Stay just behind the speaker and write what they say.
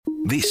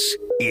This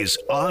is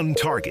On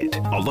Target,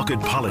 a look at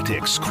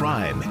politics,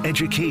 crime,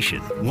 education,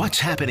 what's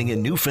happening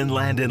in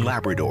Newfoundland and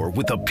Labrador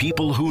with the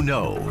people who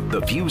know. The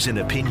views and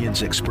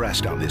opinions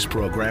expressed on this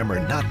program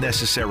are not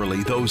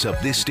necessarily those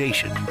of this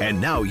station.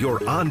 And now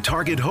your On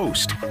Target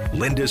host,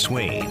 Linda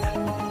Swain.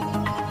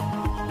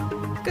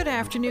 Good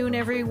afternoon,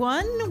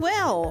 everyone.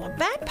 Well,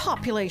 bat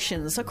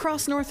populations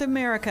across North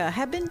America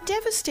have been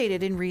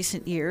devastated in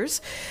recent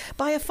years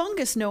by a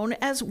fungus known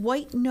as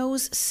white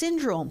nose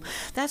syndrome.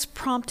 That's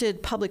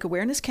prompted public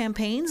awareness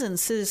campaigns and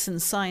citizen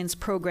science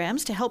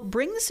programs to help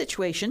bring the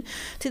situation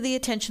to the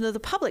attention of the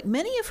public,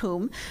 many of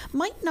whom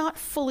might not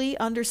fully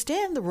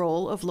understand the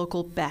role of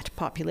local bat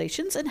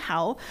populations and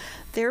how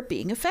they're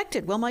being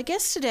affected. Well, my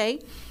guests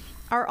today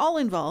are all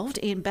involved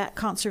in bat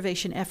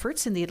conservation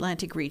efforts in the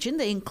Atlantic region.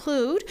 They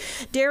include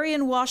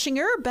Darian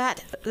Washinger,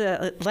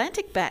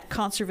 Atlantic Bat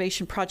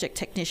Conservation Project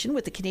Technician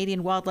with the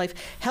Canadian Wildlife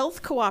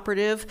Health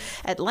Cooperative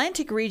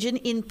Atlantic Region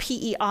in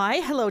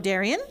PEI. Hello,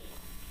 Darian.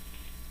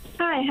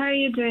 Hi, how are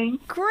you doing?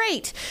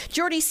 Great.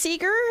 Jordy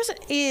Seegers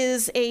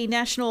is a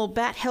National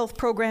Bat Health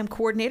Program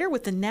Coordinator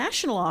with the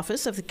National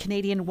Office of the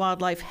Canadian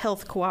Wildlife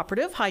Health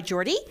Cooperative. Hi,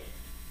 Jordy.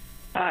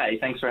 Hi,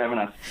 thanks for having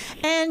us.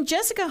 And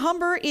Jessica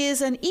Humber is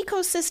an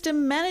ecosystem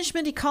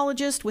management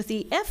ecologist with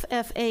the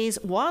FFA's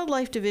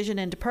Wildlife Division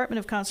and Department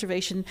of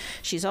Conservation.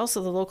 She's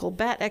also the local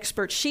bat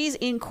expert. She's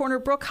in Corner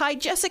Brook. Hi,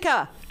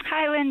 Jessica.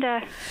 Hi,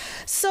 Linda.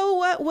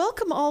 So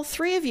welcome all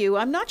three of you.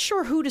 I'm not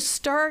sure who to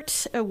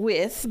start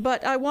with,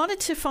 but I wanted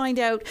to find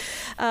out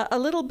a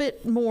little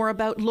bit more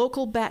about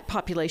local bat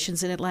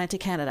populations in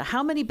Atlantic Canada.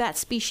 How many bat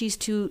species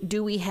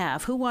do we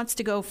have? Who wants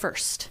to go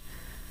first?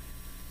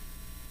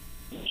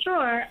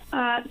 Sure.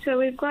 So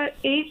we've got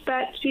 8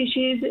 bat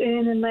species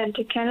in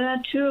Atlantic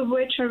Canada, 2 of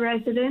which are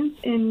residents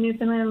in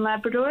Newfoundland and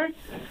Labrador.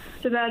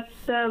 So that's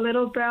the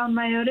little brown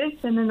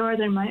myotis and the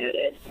northern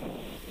myotis.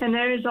 And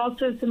there is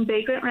also some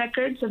vagrant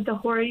records of the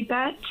hoary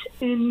bat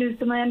in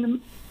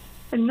Newfoundland.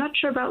 I'm not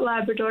sure about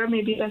Labrador.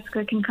 Maybe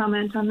Jessica can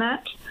comment on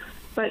that.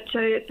 But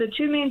the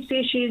 2 main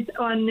species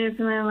on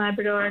Newfoundland and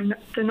Labrador are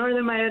the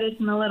northern myotis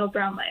and the little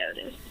brown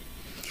myotis.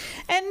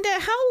 And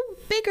how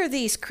big are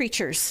these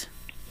creatures?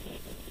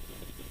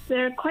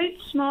 They're quite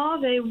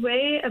small. They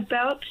weigh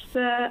about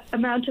the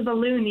amount of a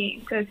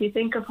loonie. So if you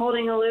think of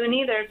holding a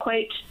loonie, they're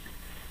quite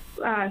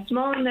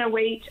small in their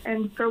weight.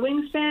 And for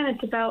wingspan,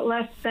 it's about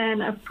less than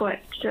a foot.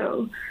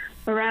 So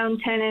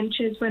around 10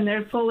 inches when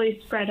they're fully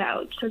spread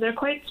out. So they're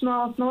quite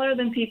small, smaller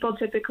than people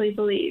typically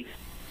believe.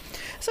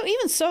 So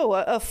even so,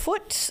 a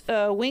foot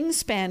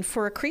wingspan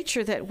for a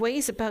creature that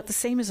weighs about the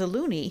same as a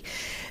loonie,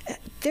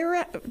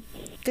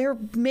 they're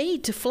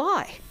made to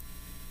fly.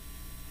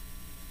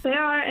 They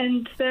are,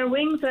 and their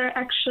wings are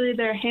actually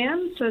their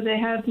hands, so they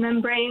have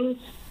membranes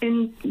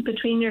in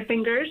between your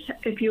fingers,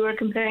 if you were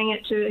comparing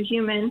it to a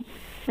human,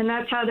 and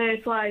that's how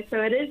they fly. So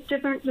it is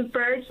different with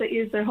birds that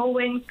use their whole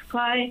wings to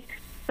fly.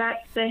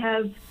 Bats, they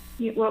have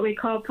what we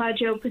call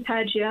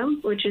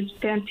plagiopatagium, which is a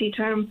fancy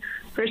term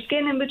for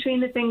skin in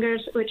between the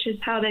fingers, which is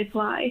how they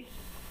fly.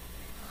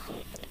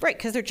 Right,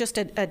 because they're just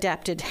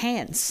adapted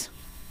hands.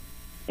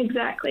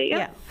 Exactly,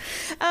 yep.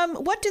 Yeah.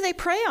 What do they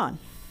prey on?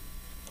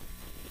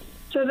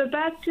 So the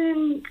bats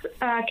in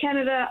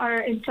Canada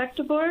are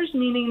insectivores,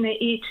 meaning they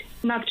eat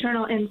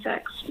nocturnal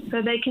insects.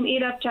 So they can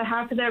eat up to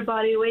half of their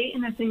body weight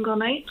in a single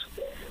night,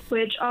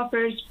 which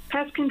offers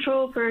pest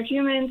control for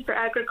humans, for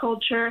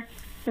agriculture,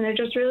 and they're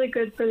just really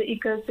good for the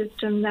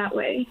ecosystem that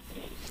way.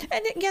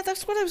 And yeah,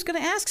 that's what I was going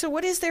to ask. So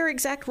what is their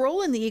exact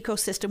role in the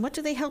ecosystem? What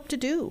do they help to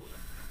do?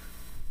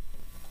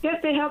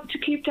 Yes, they help to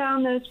keep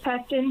down those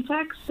pest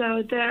insects.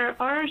 So there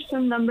are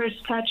some numbers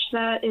attached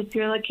that if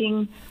you're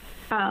looking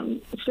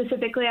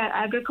specifically at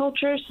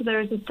agriculture. So there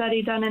was a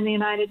study done in the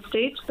United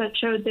States that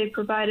showed they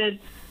provided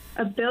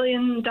 $1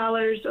 billion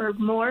or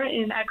more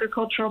in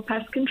agricultural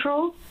pest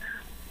control.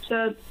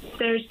 So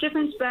there's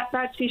different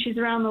bat species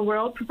around the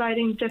world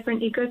providing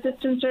different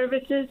ecosystem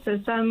services. So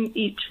some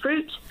eat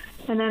fruit,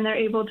 and then they're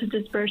able to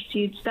disperse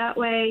seeds that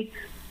way.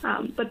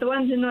 But the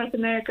ones in North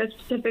America,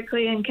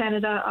 specifically in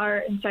Canada,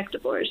 are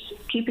insectivores,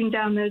 keeping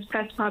down those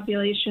pest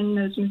population,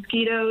 those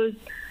mosquitoes,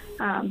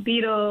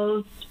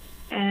 beetles,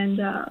 and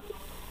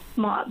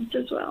moths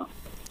as well.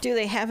 Do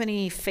they have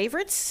any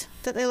favorites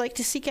that they like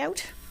to seek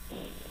out?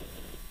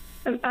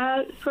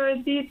 For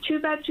the 2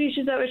 bat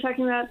species that we're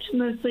talking about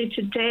mostly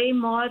today,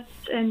 moths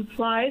and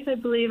flies, I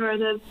believe, are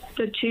the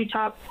 2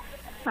 top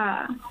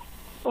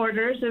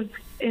orders of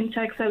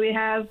insects that we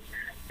have.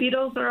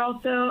 Beetles are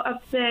also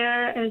up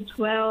there, as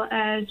well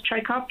as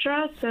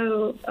Trichoptera,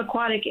 so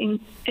aquatic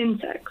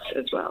insects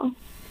as well.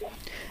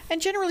 And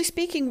generally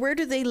speaking, where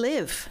do they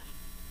live?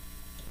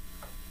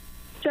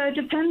 So it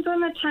depends on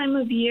the time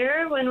of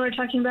year when we're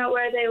talking about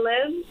where they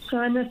live.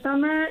 So in the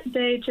summer,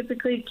 they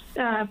typically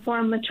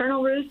form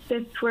maternal roosts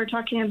if we're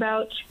talking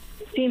about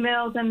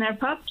females and their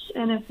pups,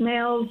 and if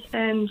males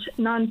and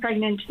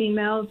non-pregnant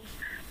females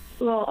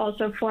will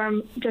also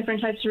form different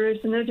types of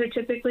roosts. And those are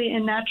typically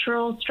in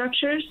natural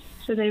structures.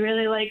 So they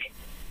really like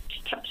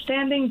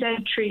standing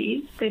dead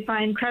trees. They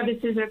find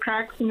crevices or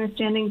cracks in the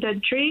standing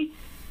dead tree,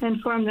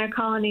 and form their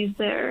colonies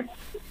there.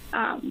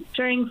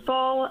 During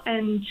fall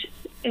and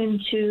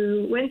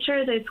into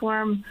winter, they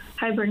form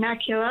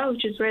hibernacula,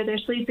 which is where they're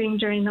sleeping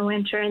during the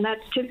winter, and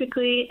that's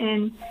typically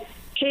in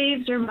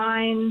caves or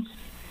mines,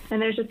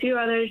 and there's a few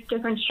other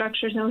different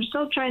structures, and we're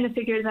still trying to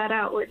figure that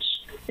out, which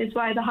is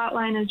why the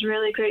hotline is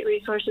really great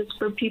resources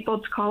for people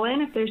to call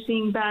in if they're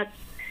seeing bats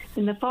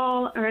in the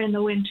fall or in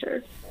the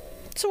winter.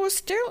 So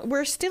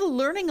we're still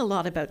learning a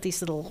lot about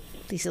these little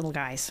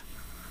guys.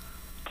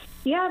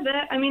 Yeah,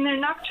 they're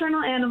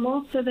nocturnal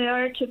animals, so they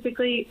are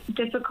typically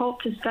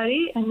difficult to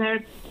study, and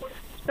they're,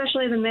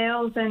 especially the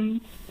males,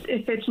 and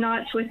if it's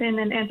not within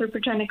an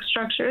anthropogenic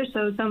structure,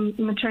 so some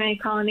maternity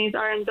colonies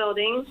are in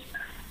buildings,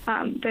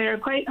 they're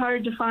quite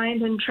hard to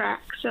find and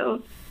track,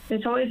 so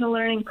it's always a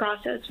learning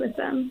process with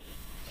them.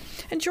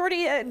 And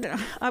Jordy,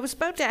 I was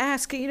about to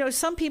ask,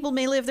 some people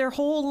may live their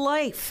whole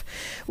life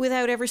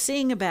without ever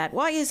seeing a bat.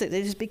 Why is it?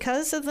 Is it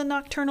because of the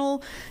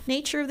nocturnal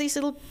nature of these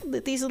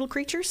little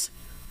creatures?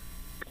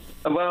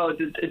 Well,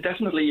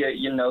 definitely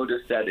you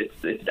notice that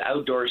it's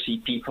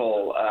outdoorsy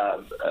people,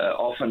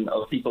 often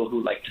of people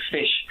who like to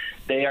fish.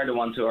 They are the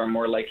ones who are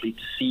more likely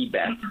to see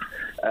bats.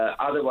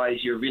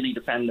 Otherwise, you're really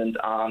dependent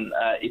on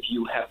if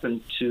you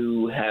happen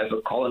to have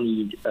a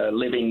colony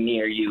living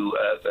near you,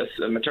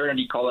 a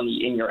maternity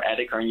colony in your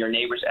attic or in your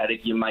neighbor's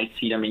attic, you might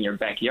see them in your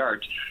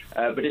backyard.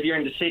 But if you're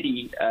in the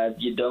city,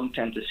 you don't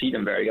tend to see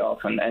them very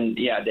often. And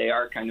yeah, they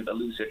are kind of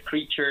elusive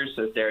creatures.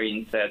 As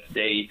Darian said,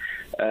 they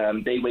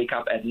wake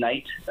up at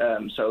night.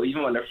 So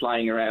even when they're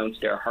flying around,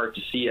 they're hard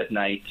to see at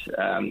night.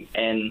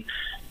 And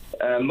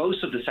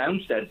most of the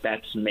sounds that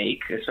bats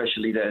make,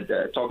 especially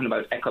the talking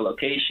about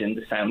echolocation,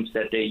 the sounds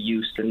that they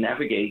use to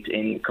navigate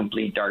in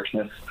complete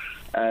darkness,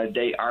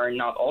 they are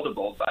not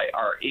audible by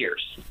our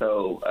ears.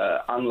 So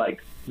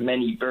unlike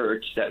many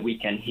birds that we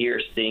can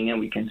hear sing and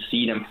we can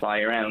see them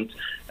fly around,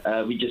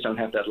 we just don't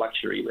have that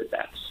luxury with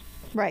bats.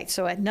 Right.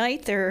 So at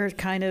night they're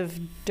kind of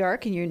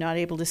dark and you're not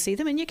able to see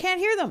them and you can't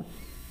hear them.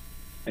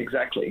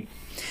 Exactly.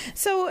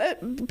 So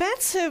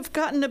bats have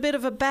gotten a bit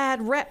of a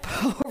bad rep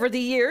over the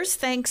years,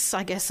 thanks,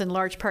 I guess, in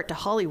large part to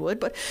Hollywood.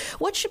 But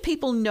what should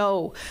people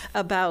know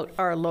about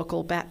our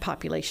local bat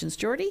populations,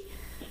 Jordy?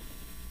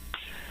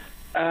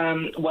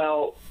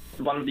 Well,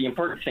 one of the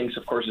important things,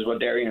 of course, is what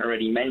Darian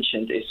already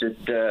mentioned, is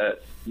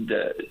that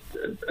the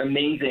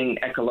amazing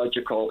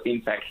ecological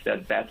impact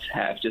that bats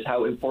have, just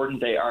how important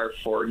they are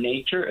for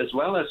nature as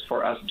well as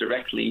for us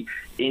directly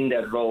in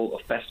that role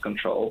of pest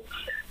control.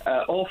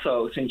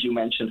 Also, since you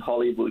mentioned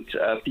Hollywood,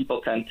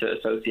 people tend to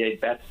associate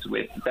bats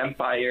with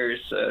vampires,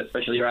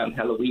 especially around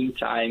Halloween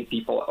time.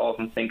 People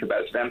often think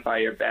about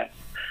vampire bats.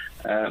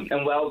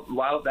 And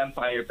while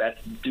vampire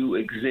bats do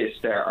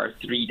exist, there are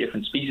 3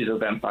 different species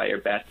of vampire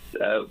bats.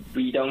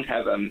 We don't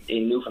have them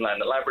in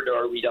Newfoundland and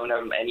Labrador. We don't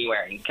have them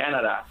anywhere in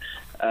Canada.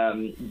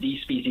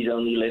 These species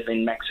only live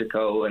in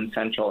Mexico and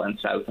Central and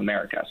South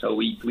America, so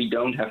we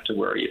don't have to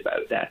worry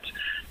about that.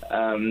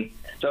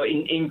 So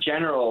in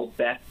general,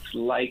 bats,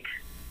 like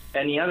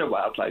any other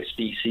wildlife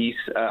species,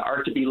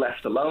 are to be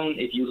left alone.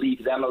 If you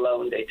leave them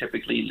alone, they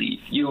typically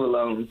leave you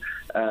alone,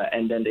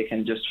 and then they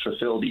can just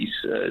fulfill these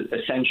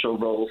essential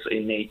roles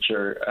in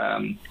nature,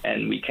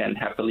 and we can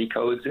happily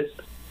coexist.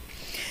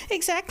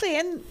 Exactly.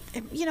 And,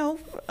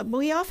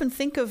 we often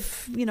think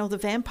of, the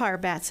vampire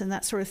bats and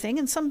that sort of thing,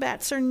 and some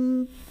bats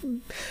are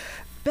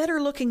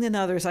better looking than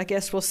others, I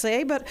guess we'll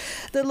say, but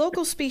the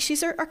local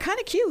species are kind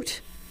of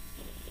cute.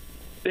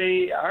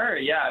 They are,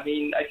 yeah. I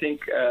mean, I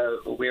think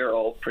we're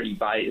all pretty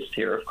biased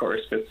here, of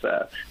course,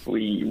 because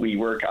we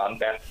work on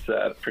bats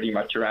pretty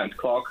much around the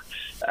clock.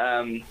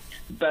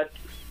 But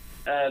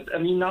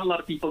not a lot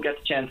of people get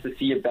the chance to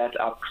see a bat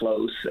up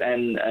close,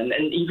 and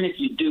even if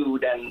you do,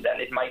 then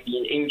it might be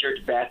an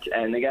injured bat.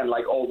 And again,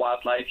 like all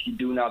wildlife, you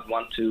do not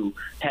want to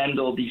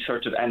handle these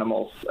sorts of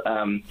animals.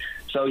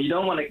 So you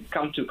don't want to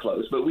come too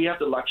close. But we have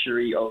the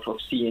luxury of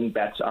seeing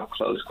bats up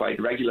close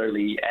quite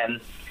regularly, and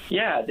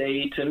yeah,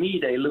 to me,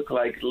 they look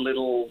like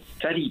little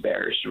teddy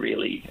bears,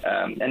 really.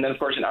 And then, of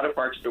course, in other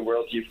parts of the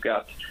world, you've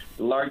got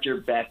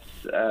larger bats.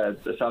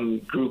 Some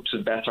groups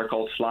of bats are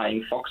called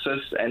flying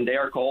foxes, and they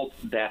are called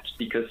that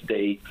because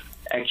they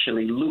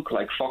actually look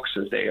like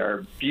foxes. They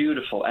are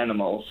beautiful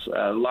animals,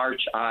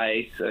 large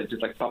eyes,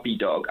 just like puppy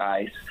dog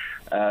eyes,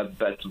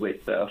 but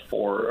with 4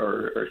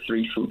 or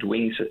 3 foot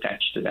wings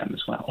attached to them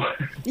as well.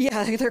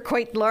 Yeah, they're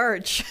quite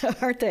large,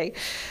 aren't they?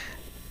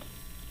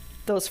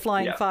 Those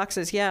flying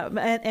foxes, yeah.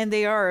 And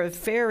they are a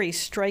very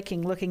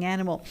striking looking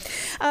animal.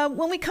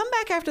 When we come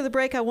back after the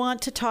break, I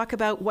want to talk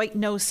about white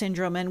nose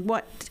syndrome and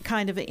what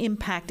kind of an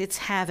impact it's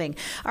having.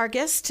 Our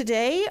guests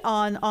today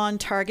on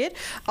Target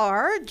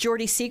are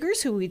Jordy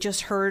Seegers, who we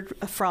just heard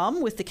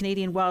from with the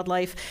Canadian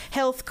Wildlife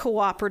Health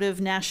Cooperative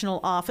National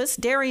Office.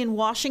 Darian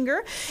Washinger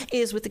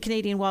is with the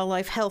Canadian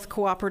Wildlife Health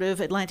Cooperative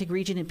Atlantic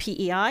Region and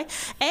PEI.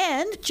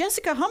 And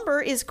Jessica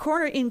Humber is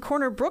in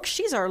Corner Brook.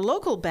 She's our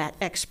local bat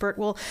expert.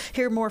 We'll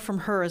hear more from from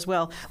her as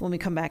well when we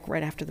come back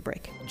right after the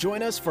break.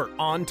 Join us for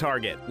On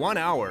Target, 1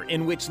 hour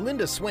in which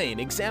Linda Swain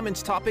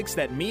examines topics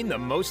that mean the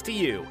most to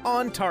you.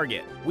 On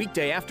Target,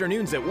 weekday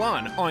afternoons at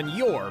 1 on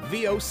your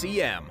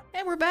VOCM.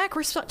 And we're back.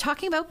 We're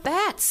talking about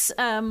bats.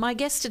 My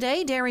guests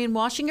today, Darian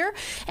Washinger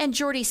and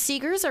Jordy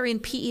Seegers, are in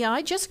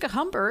PEI. Jessica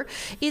Humber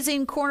is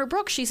in Corner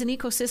Brook. She's an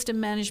ecosystem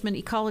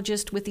management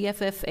ecologist with the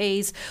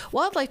FFA's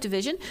Wildlife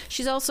Division.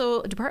 She's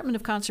also a Department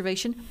of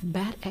Conservation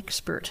bat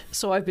expert,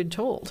 so I've been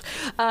told.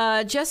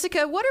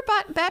 Jessica, what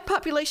are bat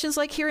populations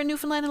like here in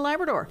Newfoundland and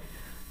Labrador?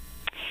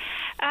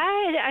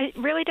 It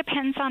really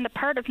depends on the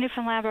part of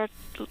Newfoundland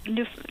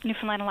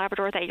and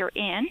Labrador that you're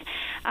in.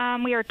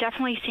 We are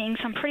definitely seeing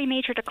some pretty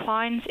major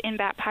declines in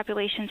bat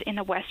populations in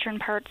the western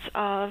parts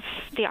of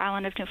the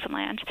island of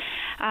Newfoundland.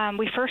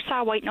 We first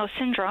saw white nose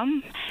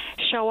syndrome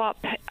show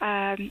up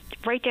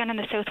right down on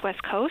the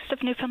southwest coast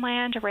of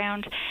Newfoundland,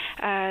 around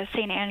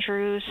St.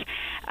 Andrews,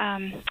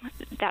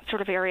 that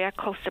sort of area,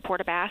 close to Port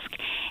aux Basques.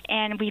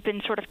 And we've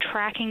been sort of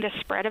tracking the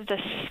spread of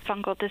this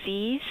fungal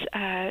disease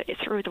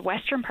through the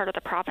western part of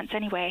the province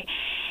anyway.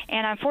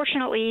 And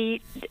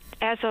unfortunately,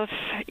 as of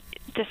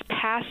this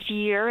past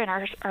year in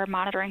our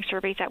monitoring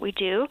surveys that we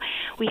do,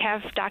 we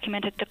have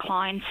documented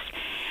declines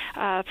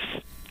of,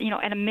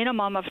 at a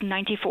minimum of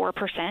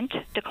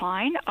 94%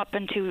 decline up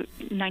into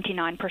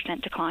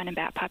 99% decline in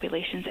bat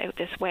populations out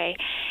this way.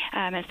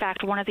 In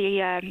fact, one of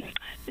the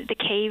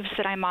caves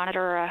that I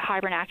monitor, a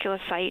hibernaculus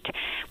site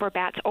where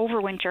bats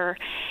overwinter,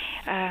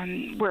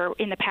 where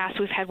in the past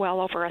we've had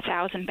well over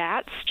 1,000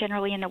 bats.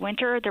 Generally in the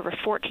winter, there were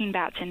 14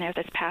 bats in there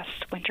this past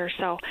winter.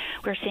 So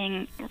we're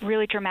seeing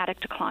really dramatic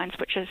declines,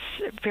 which is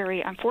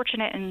very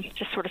unfortunate and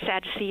just sort of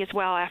sad to see as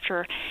well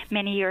after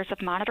many years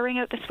of monitoring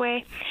out this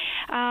way.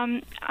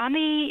 On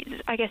the,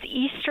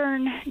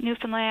 eastern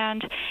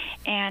Newfoundland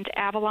and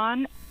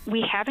Avalon,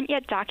 we haven't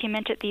yet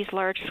documented these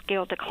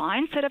large-scale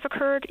declines that have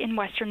occurred in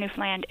western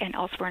Newfoundland and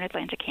elsewhere in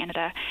Atlantic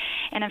Canada.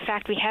 And in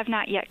fact, we have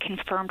not yet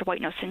confirmed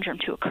white nose syndrome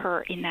to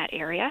occur in that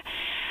area.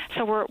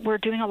 So we're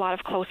doing a lot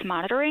of close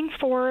monitoring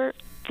for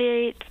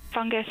the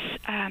fungus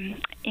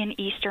in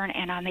eastern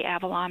and on the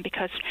Avalon,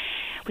 because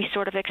we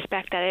sort of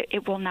expect that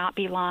it will not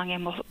be long,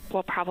 and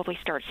we'll probably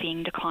start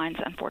seeing declines,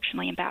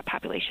 unfortunately, in bat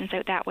populations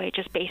out that way,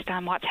 just based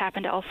on what's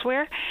happened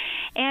elsewhere,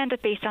 and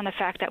based on the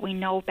fact that we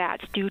know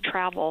bats do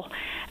travel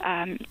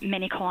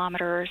many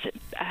kilometers,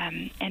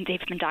 and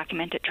they've been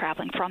documented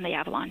traveling from the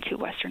Avalon to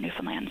western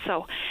Newfoundland.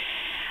 So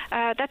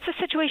that's the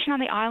situation on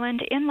the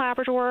island. In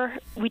Labrador,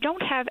 we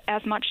don't have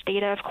as much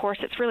data. Of course,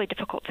 it's really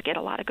difficult to get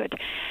a lot of good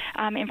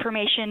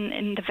information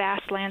in the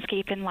vast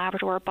landscape in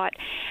Labrador, but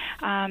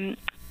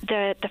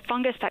the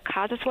fungus that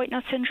causes white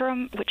nose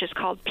syndrome, which is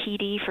called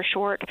PD for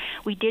short,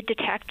 we did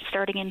detect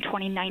starting in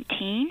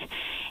 2019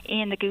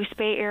 in the Goose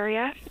Bay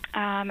area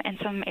and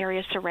some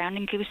areas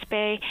surrounding Goose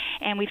Bay,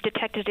 and we've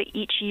detected it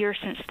each year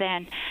since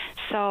then.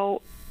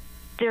 So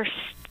there's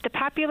the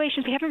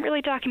populations, we haven't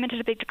really documented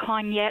a big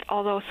decline yet,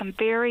 although some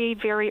very,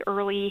 very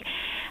early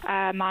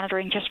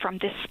monitoring just from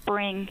this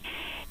spring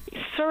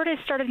sort of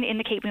started to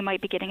indicate we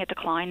might be getting a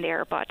decline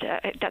there, but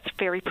that's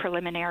very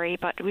preliminary.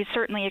 But we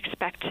certainly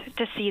expect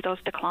to see those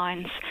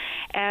declines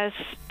as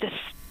this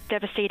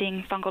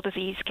devastating fungal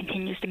disease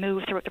continues to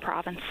move throughout the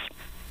province.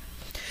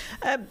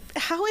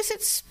 How is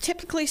it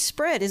typically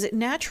spread? Is it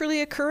naturally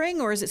occurring,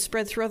 or is it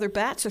spread through other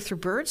bats or through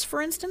birds,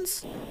 for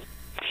instance?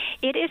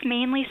 It is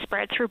mainly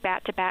spread through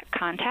bat-to-bat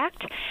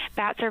contact.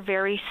 Bats are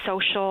very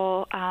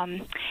social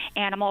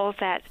animals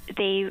that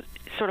they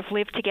sort of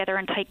live together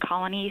in tight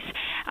colonies.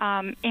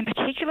 In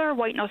particular,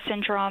 white nose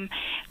syndrome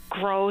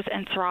grows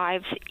and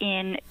thrives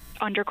in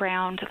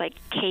underground, like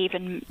cave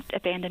and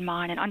abandoned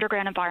mine, and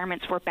underground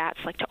environments where bats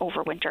like to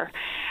overwinter.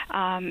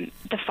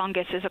 The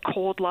fungus is a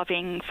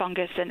cold-loving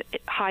fungus and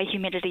high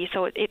humidity,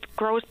 so it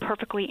grows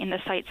perfectly in the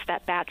sites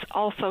that bats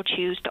also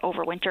choose to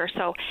overwinter.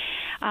 So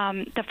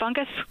the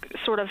fungus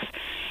sort of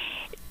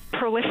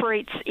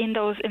proliferates in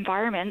those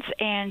environments,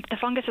 and the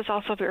fungus is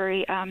also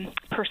very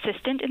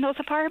persistent in those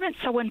environments.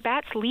 So when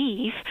bats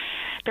leave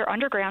their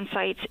underground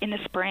sites in the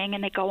spring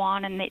and they go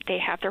on and they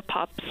have their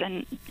pups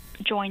and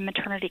join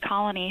maternity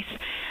colonies,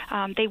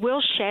 they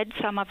will shed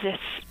some of this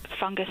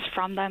fungus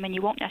from them, and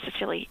you won't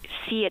necessarily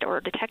see it or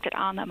detect it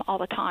on them all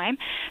the time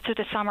through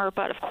the summer.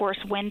 But of course,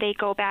 when they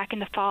go back in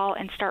the fall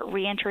and start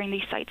re-entering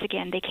these sites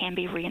again, they can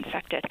be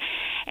reinfected.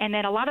 And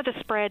then a lot of the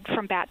spread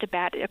from bat to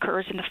bat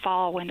occurs in the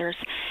fall when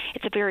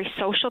it's a very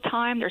social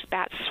time. There's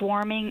bats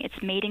swarming.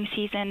 It's mating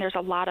season. There's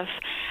a lot of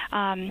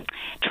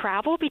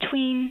travel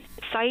between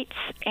sites,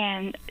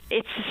 and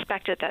it's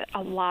suspected that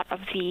a lot of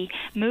the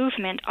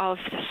movement of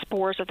the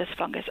spores of this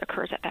fungus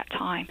occurs at that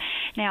time.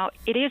 Now,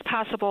 it is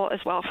possible as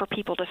well for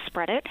people to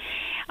spread it,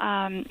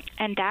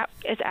 and that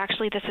is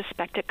actually the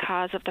suspected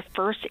cause of the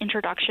first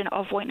introduction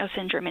of white nose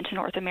syndrome into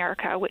North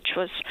America, which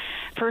was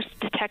first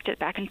detected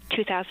back in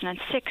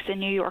 2006 in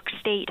New York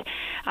State.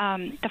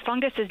 The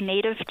fungus is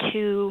native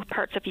to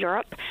parts of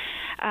Europe,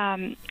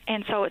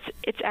 and so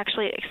it's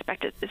actually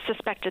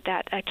suspected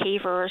that a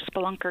caver or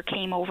spelunker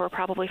came over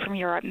probably from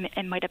Europe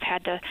and might have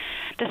had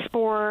the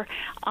spore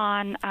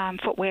on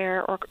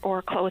footwear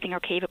or clothing or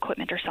cave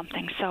equipment or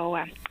something. So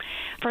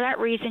for that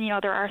reason,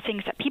 there are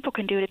things that people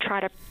can do to try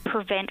to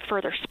prevent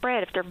further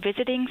spread if they're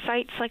visiting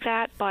sites like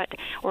that,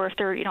 or if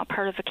they're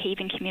part of a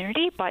caving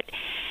community. But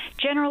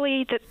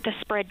generally, the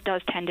spread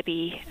does tend to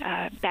be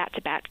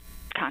bat-to-bat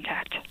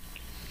contact.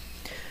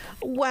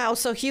 Wow,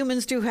 so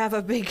humans do have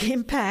a big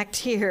impact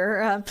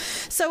here.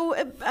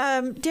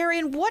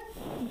 Darian,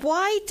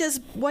 why does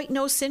white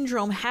nose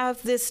syndrome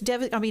have this,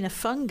 a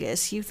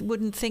fungus? You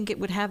wouldn't think it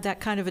would have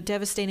that kind of a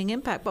devastating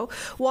impact, but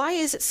why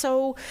is it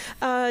so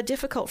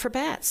difficult for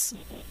bats?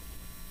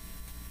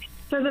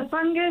 So the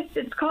fungus,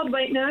 it's called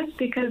white nose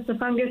because the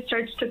fungus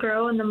starts to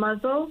grow in the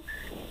muzzle,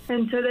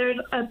 and so there's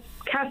a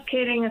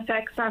cascading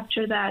effects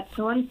after that.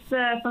 So once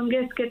the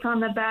fungus gets on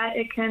the bat,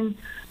 it can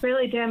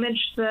really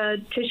damage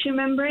the tissue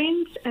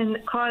membranes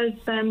and cause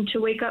them to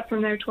wake up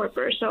from their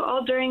torpor. So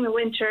all during the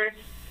winter,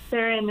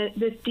 they're in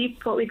this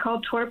deep, what we call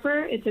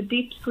torpor. It's a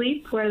deep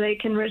sleep where they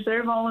can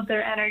reserve all of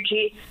their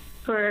energy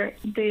for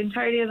the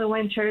entirety of the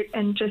winter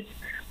and just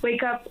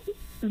wake up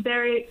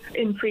very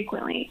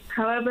infrequently.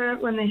 However,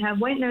 when they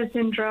have white nose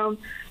syndrome,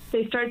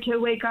 they start to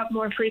wake up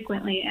more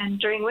frequently. And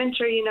during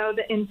winter,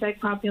 the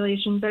insect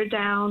populations are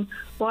down,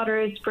 water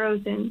is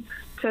frozen.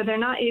 So they're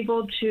not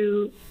able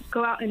to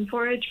go out and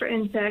forage for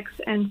insects.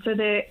 And so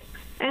they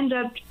end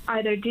up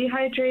either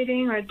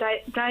dehydrating or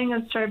dying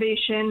of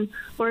starvation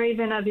or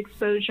even of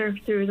exposure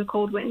through the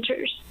cold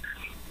winters.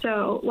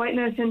 So white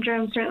nose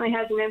syndrome certainly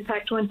has an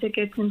impact once it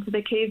gets into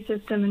the cave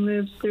system and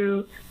moves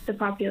through the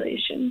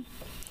population.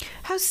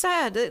 How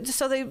sad.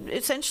 So they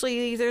essentially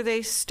either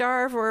they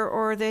starve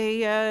or they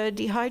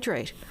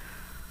dehydrate.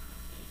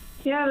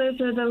 Yeah, those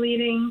are the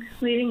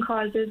leading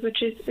causes,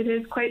 which it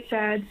is quite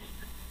sad.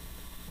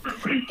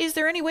 Is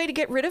there any way to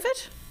get rid of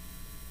it?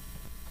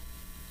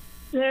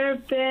 There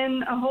have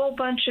been a whole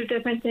bunch of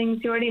different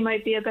things. Jordy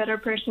might be a better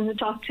person to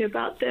talk to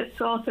about this,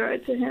 so I'll throw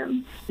it to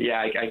him.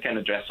 Yeah, I can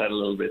address that a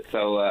little bit.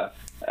 So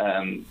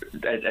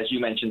as you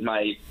mentioned,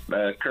 my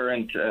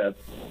current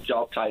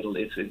job title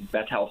is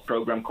Bat Health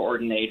Program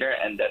Coordinator,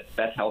 and that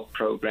Bat Health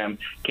Program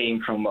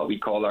came from what we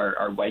call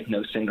our White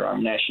Nose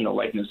Syndrome, National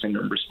White Nose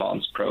Syndrome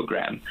Response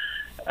Program.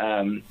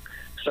 I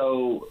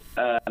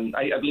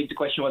believe the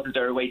question was, is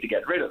there a way to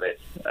get rid of it?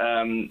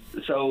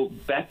 So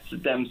bats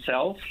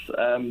themselves,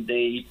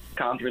 they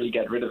can't really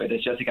get rid of it.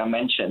 As Jessica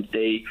mentioned,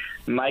 they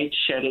might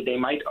shed it, they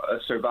might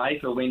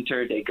survive a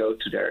winter, they go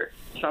to their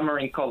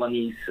summering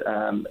colonies,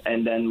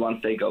 and then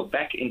once they go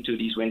back into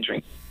these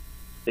wintering,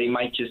 they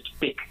might just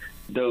pick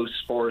those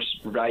spores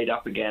right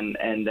up again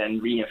and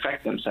then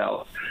reinfect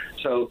themselves.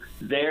 So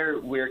there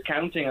we're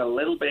counting a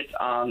little bit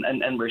on,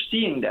 and we're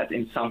seeing that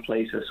in some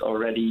places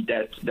already,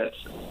 that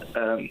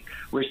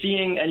we're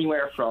seeing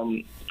anywhere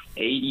from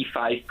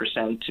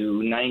 85% to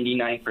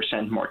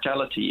 99%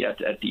 mortality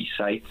at these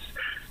sites.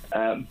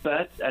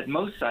 But at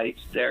most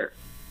sites, there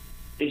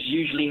is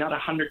usually not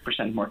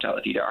 100%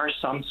 mortality. There are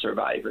some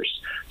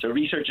survivors. So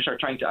researchers are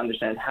trying to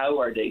understand how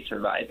are they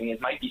surviving.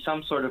 It might be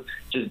some sort of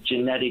just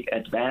genetic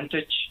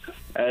advantage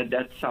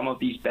that some of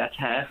these bats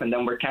have, and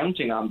then we're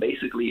counting on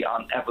basically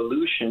on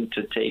evolution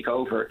to take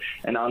over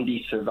and on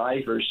these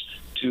survivors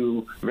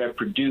to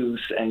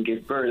reproduce and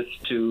give birth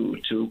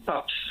to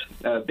pups,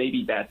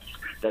 baby bats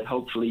that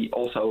hopefully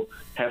also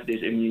have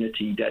this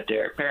immunity that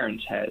their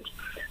parents had.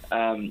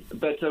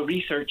 But so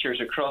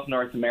researchers across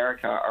North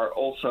America are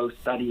also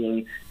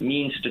studying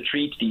means to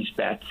treat these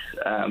bats,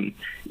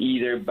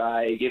 either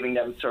by giving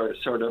them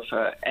sort of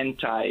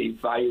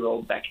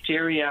antiviral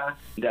bacteria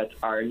that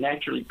are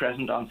naturally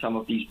present on some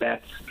of these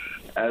bats,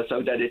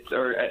 so that it's,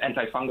 or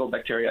antifungal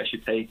bacteria, I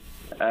should say,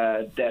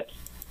 that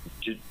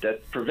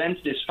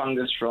prevents this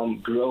fungus from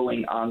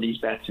growing on these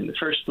bats in the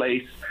first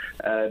place.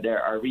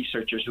 There are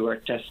researchers who are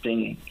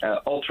testing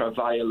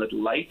ultraviolet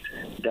light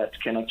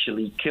that can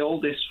actually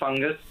kill this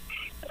fungus,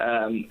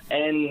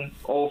 and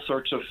all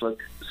sorts of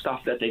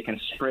stuff that they can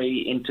spray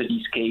into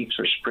these caves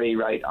or spray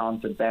right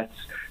onto bats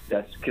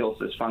that kills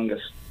this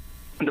fungus.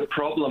 The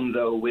problem,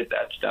 though, with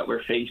that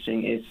we're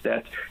facing is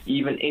that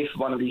even if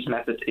one of these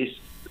methods is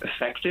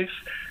effective,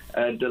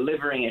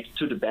 delivering it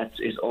to the bats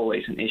is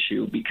always an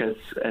issue because,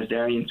 as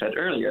Darian said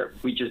earlier,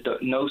 we just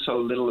don't know so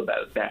little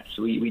about bats.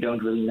 We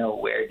don't really know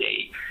where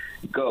they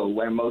go,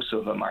 where most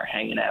of them are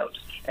hanging out.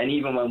 And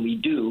even when we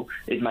do,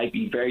 it might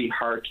be very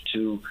hard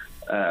to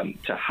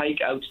to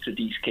hike out to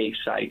these cave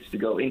sites, to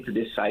go into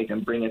this site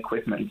and bring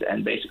equipment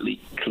and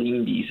basically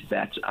clean these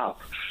bats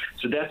up.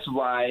 So that's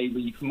why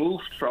we've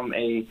moved from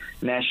a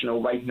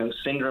national white nose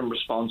syndrome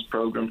response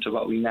program to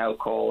what we now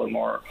call a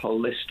more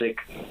holistic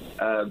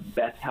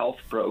bat health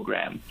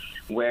program,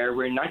 where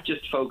we're not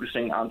just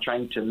focusing on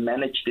trying to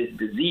manage this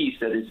disease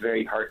that is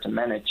very hard to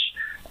manage,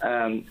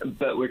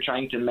 but we're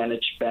trying to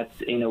manage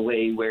bats in a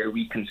way where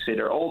we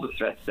consider all the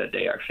threats that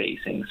they are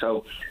facing.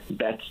 So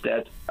bats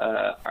that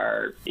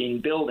are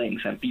in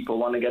buildings and people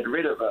want to get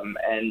rid of them,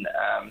 and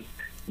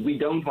we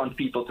don't want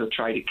people to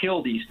try to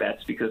kill these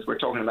bats because we're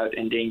talking about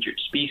endangered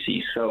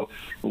species. So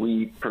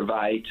we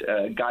provide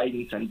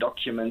guidance and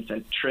documents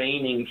and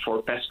training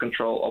for pest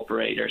control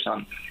operators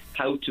on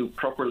how to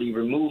properly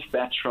remove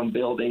bats from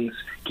buildings,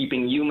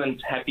 keeping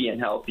humans happy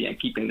and healthy and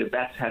keeping the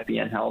bats happy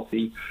and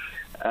healthy.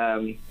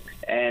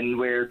 And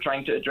we're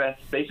trying to address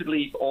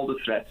basically all the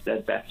threats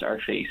that bats are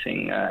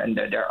facing, and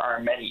there are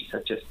many,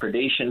 such as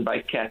predation by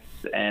cats,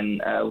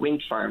 and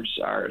wind farms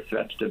are a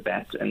threat to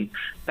bats, and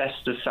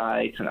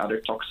pesticides and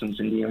other toxins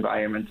in the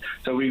environment.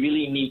 So we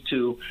really need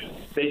to,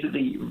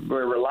 basically,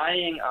 we're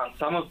relying on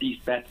some of these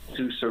bats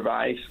to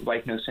survive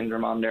white nose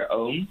syndrome on their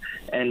own,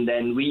 and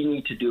then we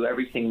need to do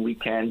everything we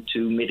can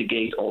to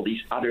mitigate all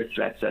these other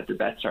threats that the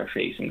bats are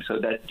facing, so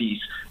that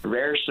these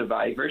rare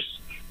survivors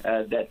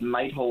that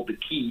might hold the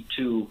key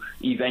to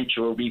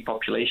eventual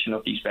repopulation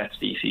of these bat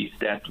species,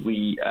 that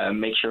we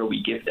make sure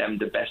we give them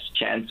the best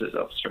chances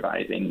of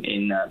surviving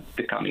in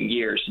the coming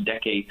years,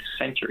 decades,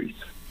 centuries.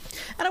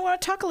 And I want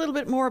to talk a little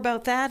bit more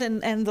about that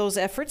and those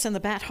efforts and the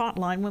Bat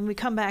Hotline when we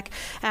come back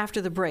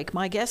after the break.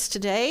 My guests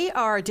today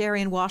are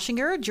Darian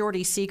Waschinger,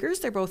 Jordy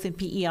Seegers. They're both in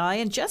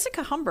PEI. And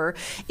Jessica Humber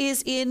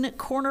is in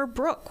Corner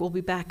Brook. We'll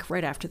be back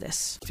right after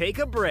this. Take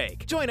a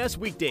break. Join us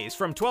weekdays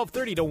from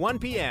 12:30 to 1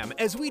 p.m.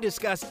 as we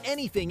discuss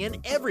anything and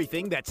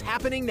everything that's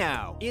happening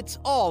now. It's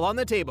all on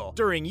the table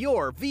during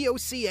your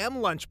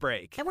VOCM lunch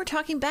break. And we're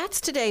talking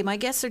bats today. My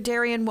guests are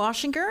Darian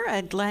Waschinger,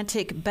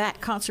 Atlantic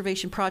Bat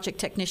Conservation Project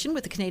Technician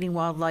with the Canadian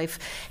Wildlife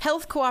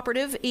Health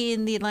Cooperative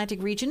in the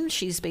Atlantic region.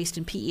 She's based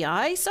in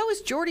PEI. So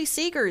is Jordy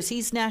Seegers.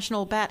 He's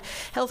National Bat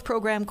Health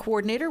Program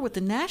Coordinator with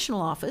the National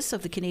Office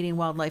of the Canadian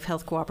Wildlife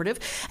Health Cooperative.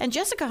 And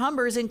Jessica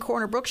Humber is in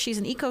Corner Brook. She's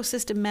an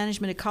ecosystem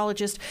management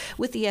ecologist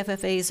with the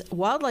FFA's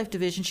Wildlife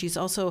Division. She's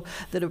also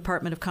the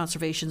Department of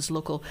Conservation's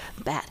local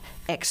bat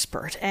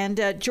expert.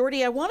 And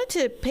Jordy, I wanted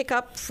to pick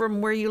up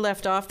from where you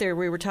left off there.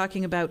 We were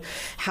talking about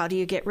how do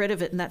you get rid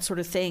of it and that sort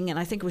of thing. And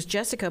I think it was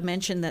Jessica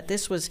mentioned that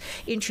this was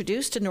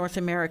introduced to North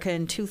America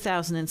in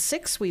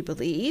 2006, we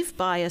believe,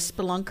 by a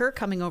spelunker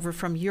coming over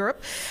from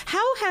Europe.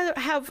 How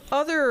have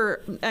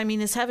other,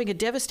 it's having a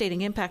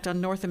devastating impact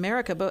on North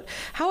America, but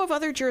how have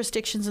other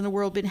jurisdictions in the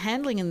world been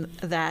handling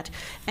that?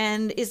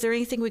 And is there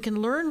anything we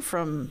can learn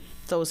from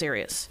those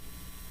areas?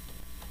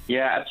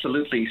 Yeah,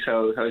 absolutely.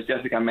 So as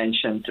Jessica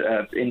mentioned,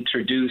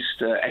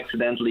 introduced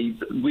accidentally,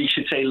 we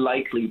should say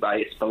likely by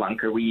a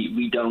spelunker.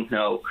 We don't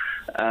know.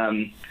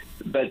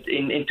 But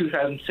in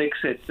 2006,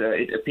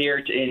 it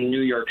appeared in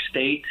New York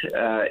State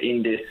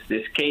in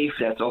this cave.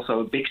 That's also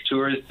a big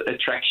tourist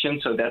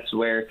attraction. So that's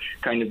where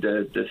kind of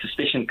the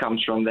suspicion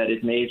comes from, that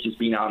it may have just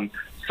been on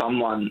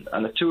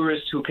a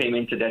tourist who came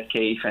into that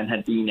cave and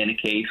had been in a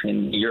cave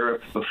in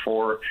Europe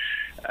before.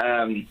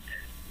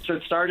 So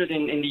it started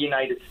in the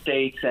United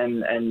States,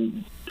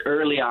 and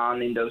early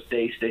on in those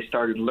days, they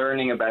started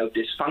learning about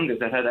this fungus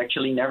that had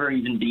actually never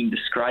even been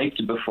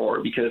described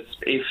before, because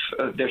if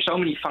there's so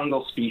many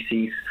fungal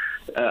species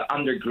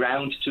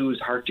underground too, is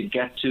hard to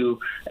get to,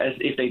 as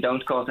if they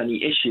don't cause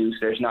any issues,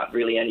 there's not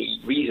really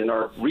any reason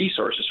or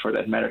resources for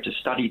that matter to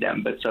study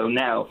them. But so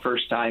now,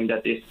 first time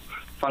that this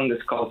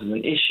fungus causes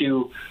an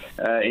issue.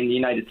 In the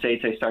United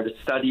States, they started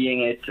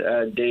studying it.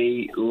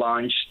 They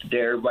launched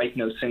their white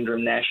nose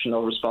syndrome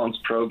national response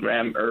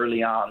program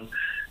early on.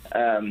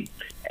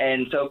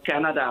 And so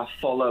Canada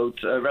followed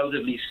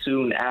relatively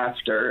soon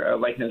after.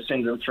 White nose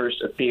syndrome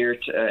first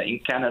appeared in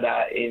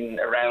Canada in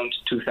around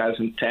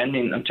 2010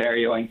 in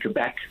Ontario and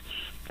Quebec.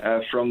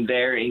 From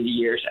there, in the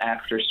years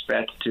after,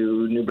 spread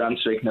to New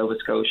Brunswick, Nova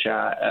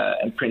Scotia,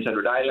 and Prince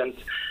Edward Island.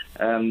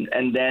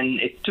 And then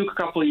it took a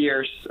couple of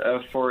years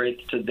for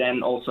it to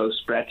then also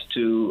spread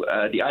to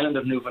the island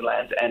of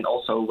Newfoundland and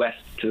also west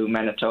to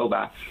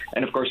Manitoba.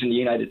 And of course, in the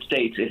United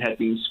States, it had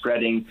been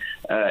spreading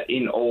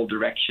in all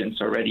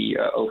directions already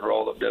over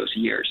all of those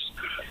years.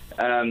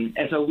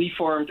 And so we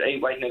formed a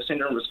white nose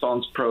syndrome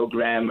response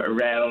program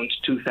around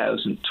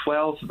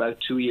 2012, about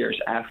 2 years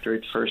after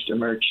it first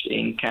emerged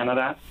in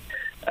Canada.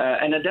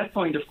 And at that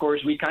point, of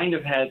course, we kind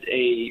of had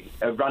a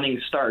running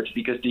start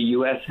because the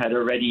U.S. had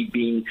already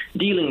been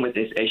dealing with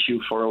this issue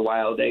for a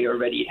while. They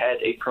already had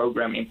a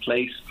program in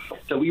place.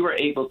 So we were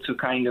able to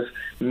kind of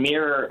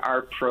mirror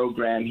our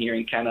program here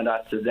in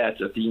Canada to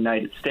that of the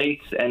United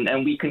States.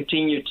 And we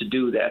continue to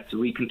do that. So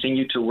we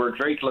continue to work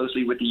very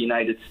closely with the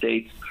United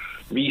States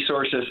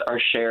resources are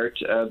shared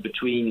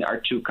between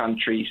our two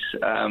countries.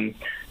 The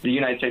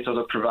United States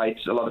also provides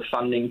a lot of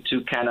funding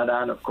to Canada,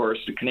 and of course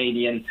the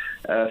Canadian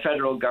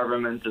federal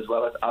government as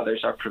well as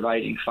others are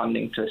providing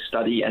funding to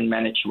study and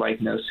manage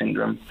white nose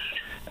syndrome.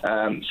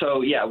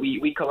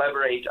 We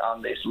collaborate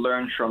on this,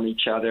 learn from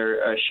each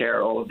other,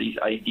 share all of these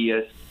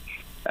ideas.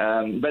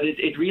 But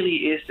it really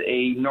is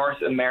a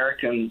North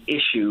American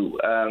issue.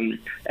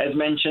 As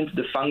mentioned,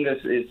 the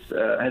fungus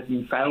has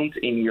been found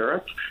in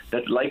Europe.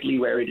 That's likely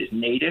where it is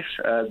native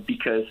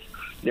because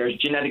there's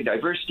genetic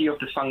diversity of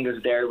the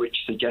fungus there, which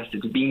suggests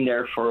it's been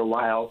there for a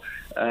while.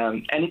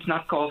 And it's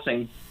not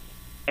causing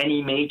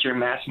any major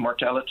mass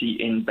mortality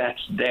in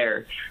bats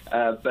there.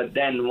 But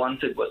then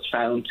once it was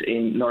found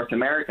in North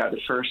America,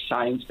 the first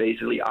signs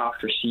basically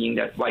after seeing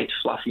that white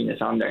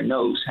fluffiness on their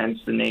nose, hence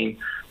the name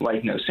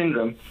white nose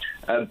syndrome,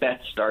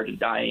 bats started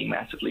dying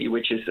massively,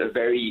 which is a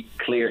very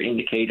clear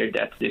indicator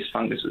that this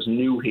fungus was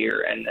new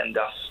here and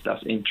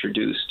thus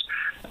introduced.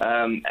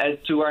 As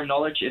to our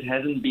knowledge, it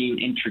hasn't been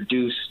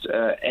introduced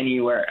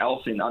anywhere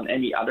else on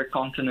any other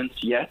continents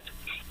yet.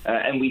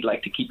 And we'd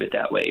like to keep it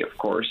that way, of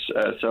course.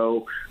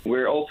 So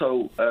we're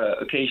also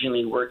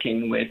occasionally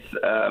working with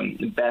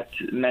bat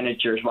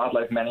managers,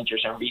 wildlife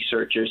managers and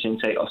researchers in,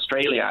 say,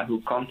 Australia who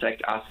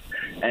contact us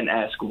and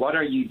ask, what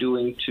are you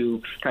doing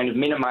to kind of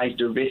minimize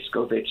the risk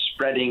of it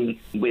spreading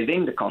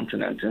within the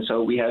continent? And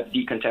so we have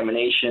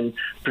decontamination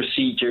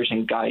procedures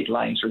and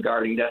guidelines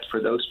regarding that for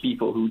those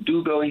people who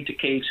do go into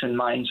caves and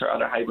mines or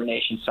other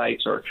hibernation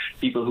sites or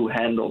people who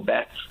handle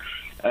bats.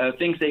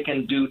 Things they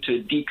can do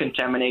to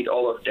decontaminate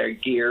all of their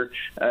gear,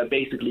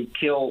 basically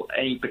kill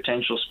any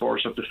potential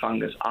spores of the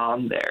fungus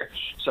on there.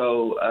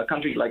 So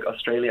countries like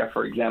Australia,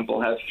 for example,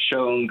 have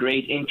shown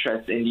great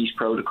interest in these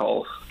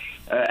protocols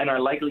and are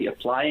likely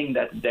applying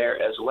that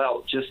there as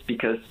well, just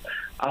because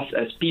us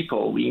as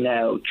people, we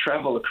now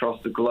travel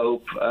across the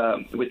globe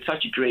with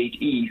such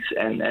great ease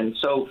and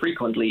so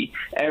frequently.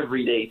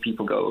 Every day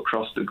people go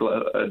across the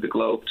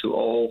globe to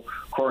all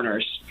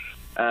corners.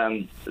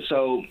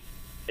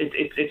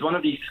 It's one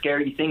of these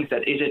scary things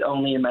that is it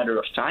only a matter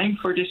of time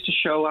for this to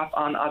show up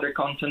on other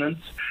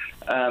continents?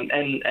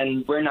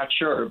 And we're not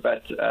sure,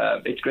 but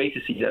it's great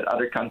to see that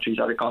other countries,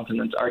 other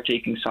continents are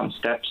taking some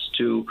steps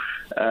to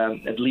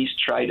at least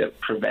try to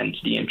prevent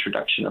the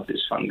introduction of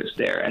this fungus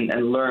there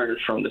and learn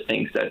from the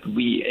things that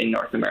we in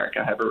North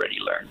America have already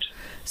learned.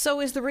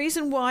 So is the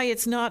reason why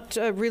it's not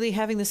really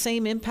having the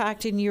same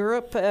impact in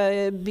Europe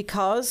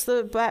because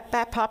the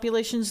bat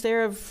populations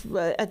there have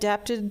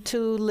adapted to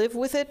live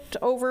with it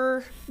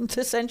over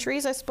the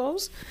centuries, I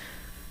suppose?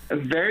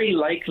 Very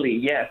likely,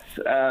 yes.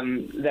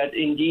 That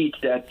indeed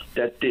that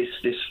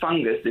this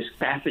fungus, this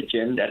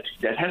pathogen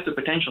that has the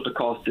potential to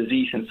cause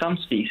disease in some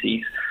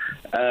species,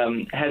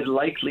 has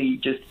likely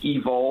just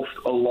evolved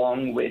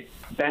along with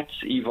bats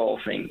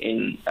evolving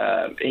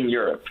in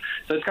Europe.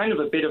 So it's kind of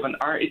a bit of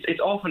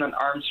it's often an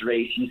arms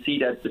race. You see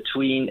that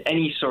between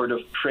any sort of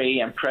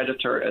prey and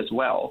predator as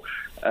well.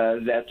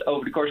 That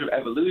over the course of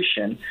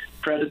evolution,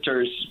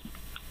 predators.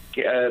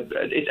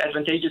 It's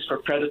advantageous for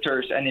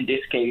predators, and in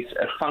this case,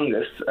 a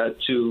fungus,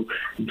 to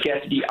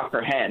get the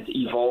upper hand,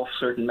 evolve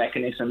certain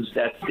mechanisms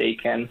that they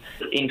can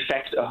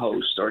infect a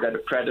host or that a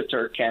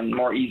predator can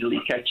more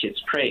easily catch its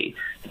prey.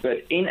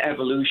 But in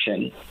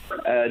evolution,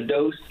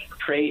 those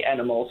prey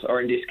animals,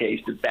 or in this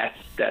case, the bats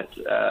that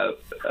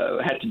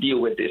had to deal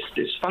with this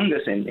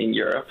fungus in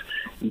Europe,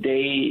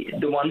 the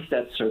ones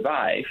that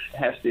survive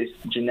have this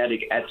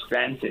genetic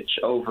advantage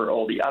over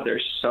all the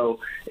others. So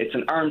it's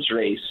an arms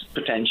race,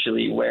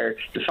 potentially, where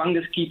the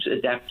fungus keeps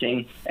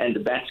adapting and the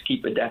bats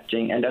keep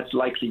adapting, and that's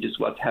likely just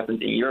what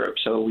happened in Europe.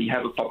 So we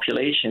have a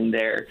population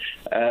there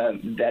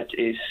that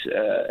is,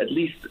 at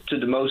least to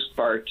the most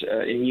part,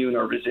 immune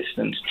or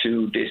resistant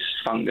to this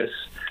fungus.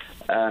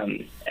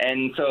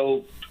 And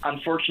so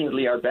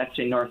unfortunately, our bats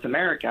in North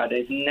America,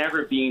 they've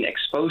never been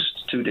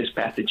exposed to this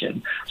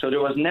pathogen. So there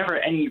was never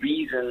any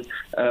reason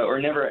or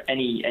never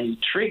any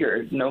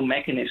trigger, no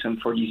mechanism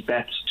for these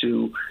bats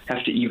to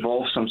have to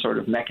evolve some sort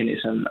of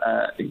mechanism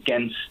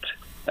against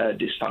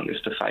this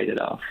fungus to fight it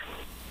off.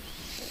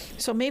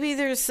 So maybe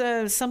there's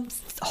some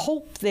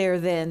hope there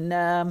then.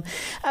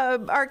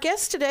 Our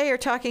guests today are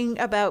talking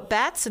about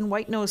bats and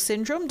white nose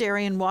syndrome,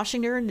 Darian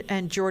Washinger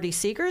and Jordy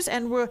Seegers.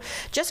 And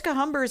Jessica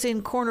Humber's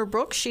in Corner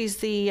Brook. She's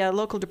the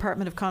local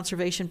Department of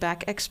Conservation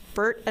bat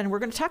expert. And we're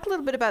going to talk a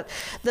little bit about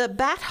the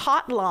bat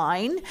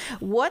hotline,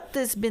 what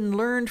has been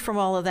learned from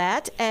all of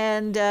that,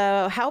 and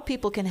how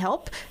people can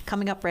help,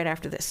 coming up right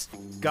after this.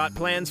 Got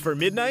plans for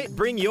midnight?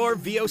 Bring your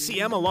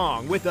VOCM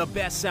along with the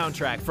best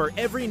soundtrack for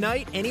every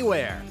night,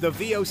 anywhere. The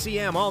VOCM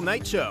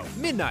All-Night Show,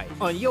 midnight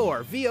on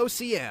your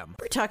VOCM.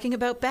 We're talking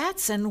about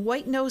bats and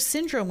white nose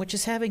syndrome, which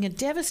is having a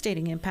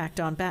devastating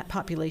impact on bat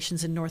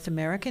populations in North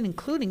America,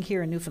 including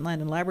here in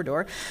Newfoundland and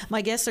Labrador.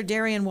 My guests are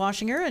Darian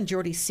Washinger and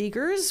Jordy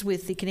Seegers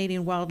with the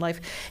Canadian Wildlife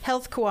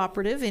Health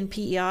Cooperative in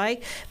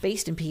PEI,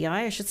 based in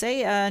PEI, I should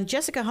say. And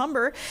Jessica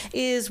Humber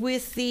is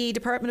with the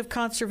Department of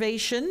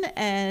Conservation,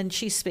 and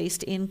she's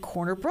based in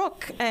Corner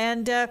Brook.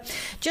 And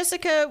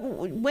Jessica,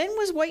 when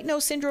was white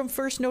nose syndrome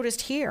first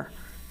noticed here?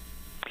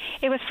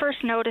 It was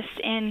first noticed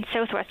in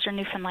southwestern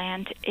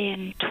Newfoundland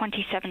in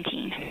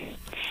 2017.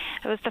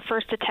 It was the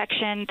first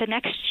detection. The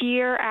next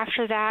year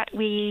after that,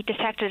 we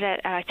detected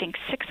it at, I think,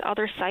 6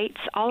 other sites,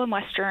 all in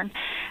western,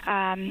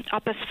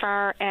 up as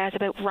far as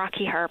about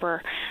Rocky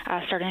Harbor,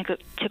 starting to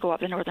go up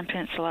the northern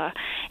peninsula,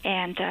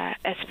 and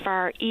as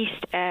far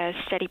east as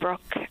Steady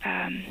Brook,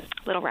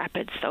 Little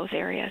Rapids, those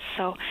areas.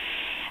 So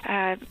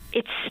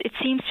it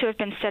seems to have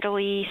been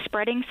steadily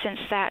spreading since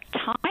that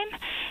time,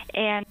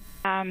 and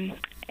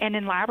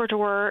in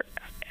Labrador,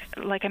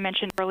 like I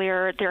mentioned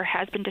earlier, there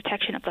has been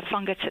detection of the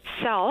fungus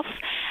itself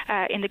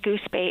in the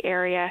Goose Bay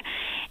area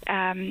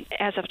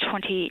as of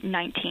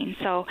 2019.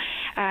 So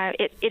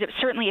it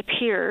certainly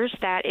appears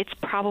that it's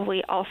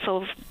probably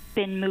also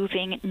been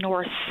moving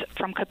north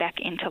from Quebec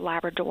into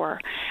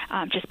Labrador,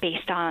 just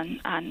based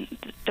on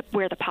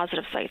where the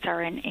positive sites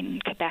are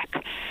in Quebec.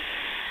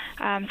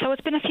 So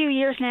it's been a few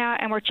years now,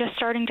 and we're just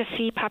starting to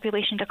see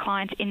population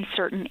declines in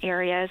certain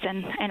areas,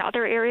 and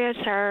other areas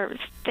are,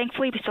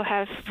 thankfully, we still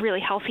have really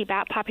healthy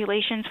bat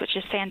populations, which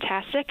is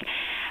fantastic.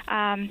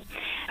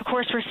 Of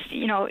course, we're,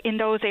 in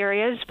those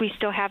areas, we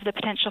still have the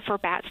potential for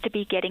bats to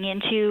be getting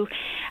into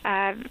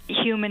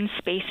human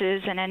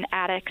spaces and in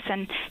attics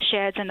and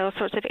sheds and those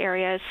sorts of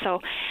areas.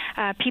 So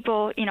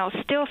people,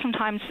 still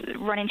sometimes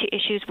run into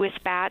issues with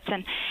bats,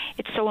 and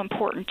it's so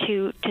important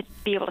to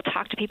be able to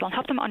talk to people and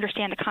help them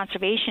understand the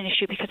conservation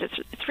issue, because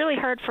it's really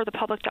hard for the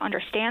public to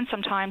understand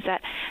sometimes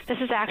that this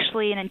is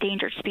actually an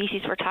endangered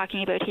species we're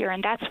talking about here,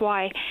 and that's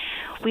why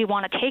we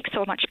want to take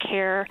so much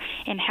care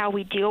in how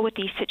we deal with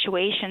these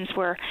situations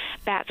where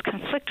bats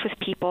conflict with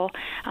people,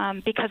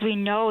 because we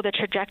know the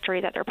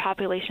trajectory that their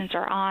populations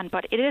are on.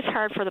 But it is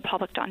hard for the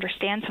public to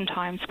understand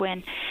sometimes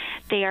when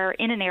they are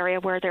in an area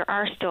where there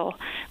are still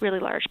really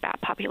large bat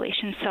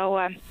populations. So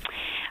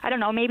I don't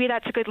know, maybe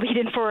that's a good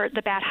lead-in for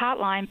the Bat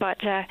Hotline,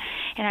 but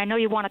and I know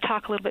you want to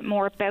talk a little bit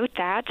more about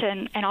that,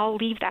 and I'll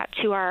leave that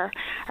to our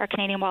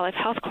Canadian Wildlife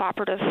Health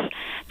Cooperative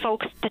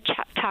folks to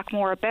talk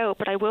more about.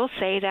 But I will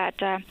say that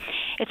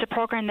it's a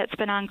program that's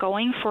been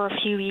ongoing for a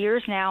few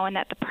years now, and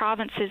that the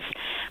province is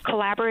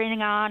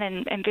collaborating on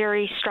and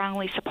very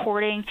strongly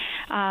supporting,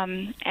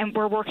 and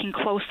we're working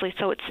closely.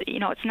 So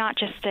it's not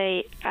just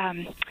a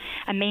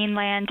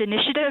mainland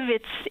initiative.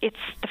 It's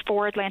the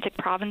 4 Atlantic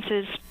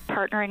provinces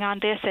partnering on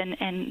this,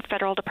 and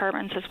federal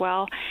departments as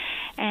well.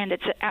 And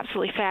it's an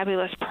absolutely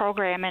fabulous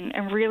program,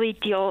 and really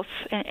deals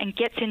and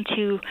gets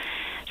into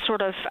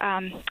sort of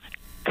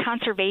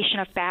conservation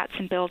of bats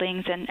in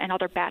buildings and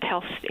other bat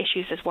health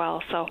issues as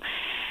well. So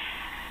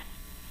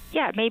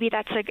yeah, maybe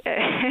that's a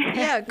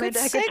good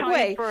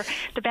segue for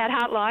the Bat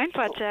Hotline.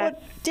 But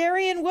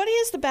Darian, what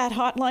is the Bat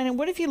Hotline, and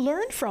what have you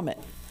learned from it?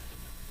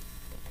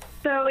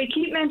 So we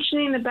keep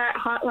mentioning the Bat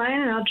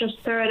Hotline, and I'll just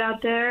throw it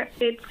out there.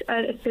 It's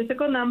a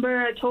physical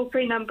number, a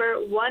toll-free number,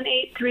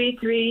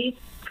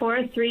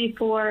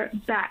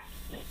 1-833-434-BAT.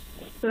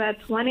 So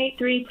that's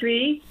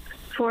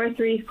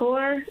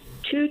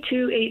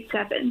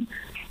 1-833-434-2287.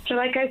 So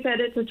like I said,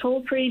 it's a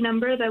toll-free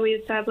number that we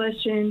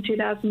established in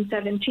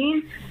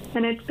 2017,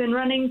 and it's been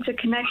running to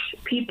connect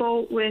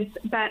people with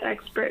bat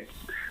experts.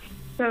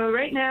 So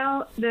right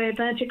now, the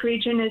Atlantic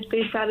region is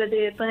based out of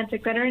the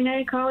Atlantic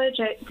Veterinary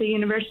College at the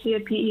University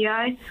of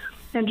PEI,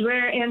 and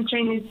we're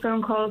answering these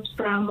phone calls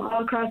from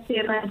all across the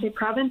Atlantic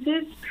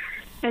provinces.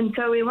 And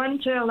so we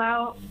wanted to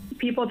allow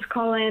people to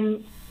call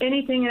in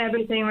anything and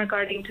everything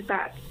regarding to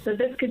bats. So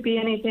this could be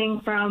anything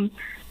from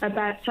a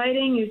bat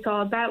sighting, you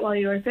saw a bat while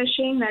you were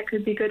fishing, that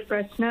could be good for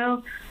us to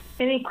know.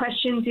 Any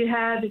questions you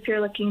have if you're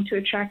looking to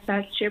attract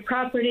bats to your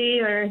property,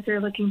 or if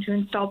you're looking to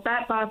install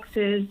bat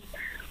boxes.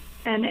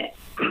 And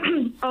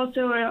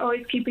also, we're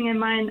always keeping in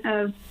mind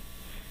of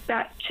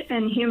bat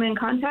and human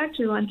contact.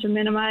 We want to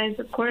minimize,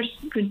 of course,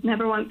 we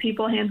never want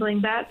people handling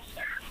bats.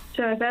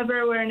 So if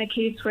ever we're in a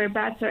case where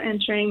bats are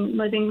entering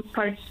living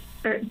parts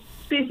or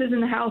spaces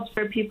in the house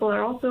where people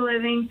are also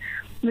living,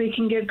 we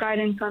can give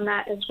guidance on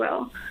that as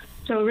well.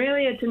 So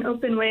really, it's an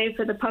open way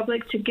for the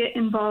public to get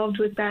involved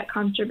with bat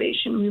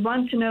conservation. We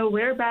want to know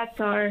where bats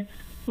are,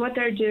 what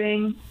they're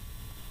doing,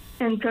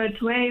 and so it's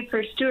a way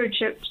for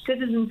stewardship,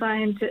 citizen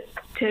scientists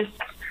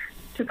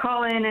to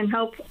call in and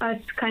help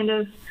us kind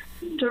of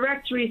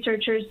direct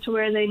researchers to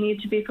where they need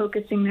to be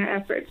focusing their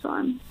efforts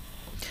on.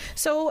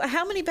 So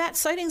how many bat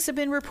sightings have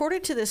been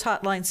reported to this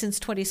hotline since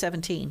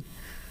 2017?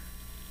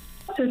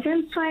 So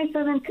since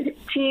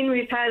 2017,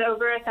 we've had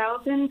over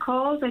 1,000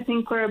 calls. I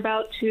think we're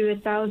about to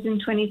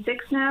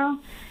 1,026 now.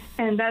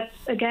 And that's,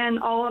 again,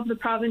 all of the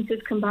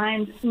provinces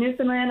combined.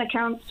 Newfoundland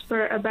accounts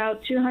for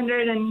about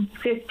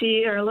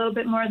 250 or a little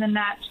bit more than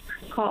that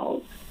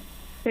calls.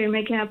 So you're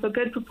making up a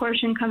good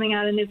proportion coming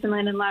out of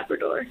Newfoundland and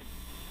Labrador.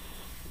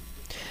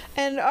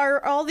 And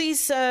are all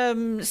these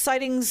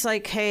sightings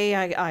like, hey,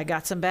 I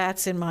got some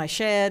bats in my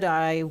shed,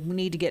 I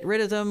need to get rid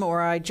of them,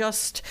 or I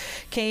just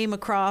came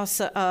across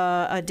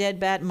a dead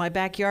bat in my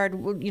backyard?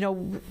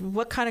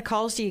 What kind of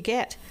calls do you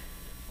get?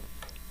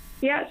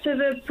 Yeah, so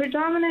the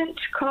predominant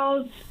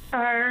calls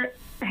are,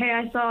 hey,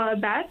 I saw a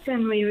bat,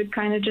 and we would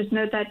kind of just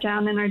note that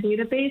down in our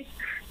database.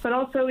 But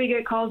also we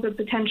get calls of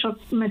potential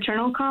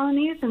maternal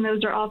colonies, and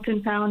those are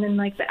often found in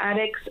like the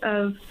attics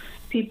of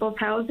people's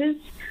houses.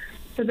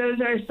 So those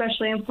are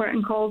especially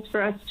important calls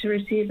for us to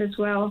receive as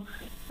well.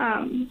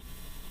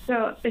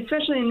 So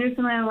especially in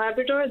Newfoundland and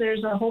Labrador,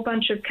 there's a whole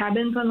bunch of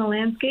cabins on the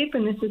landscape,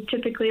 and this is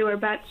typically where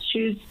bats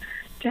choose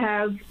to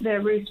have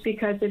their roost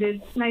because it is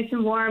nice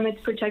and warm,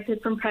 it's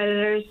protected from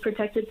predators,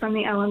 protected from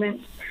the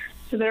elements.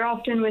 So they're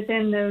often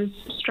within those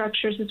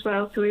structures as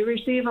well. So we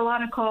receive a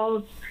lot of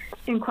calls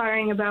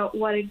inquiring about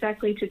what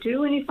exactly to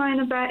do when you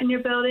find a bat in your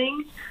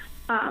building.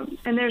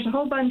 And there's a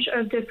whole bunch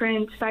of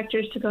different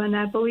factors to go in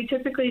that, but we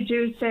typically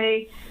do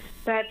say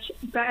that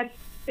bats,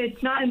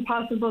 it's not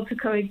impossible to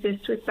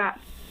coexist with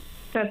bats.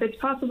 So if it's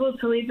possible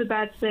to leave the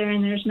bats there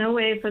and there's no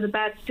way for the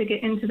bats to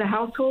get into the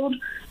household,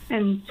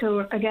 and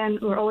so again,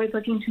 we're always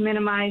looking to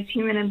minimize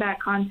human and bat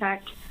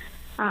contact,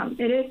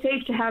 it is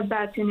safe to have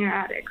bats in your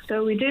attic.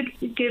 So we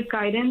did give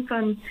guidance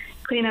on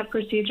cleanup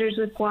procedures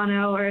with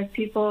guano, or if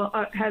people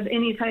have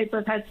any type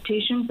of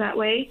hesitations that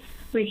way,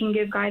 we can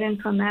give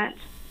guidance on that.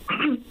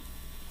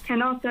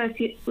 And also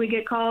if we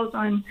get calls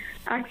on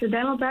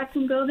accidental bats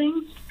in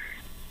buildings.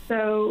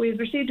 So we've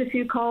received a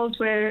few calls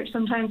where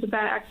sometimes a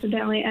bat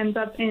accidentally ends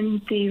up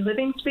in the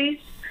living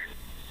space.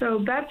 So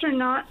bats are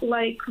not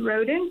like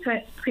rodents.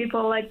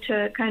 People like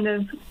to kind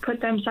of put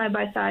them side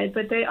by side,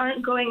 but they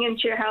aren't going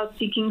into your house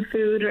seeking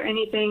food or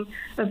anything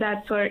of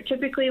that sort.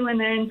 Typically when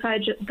they're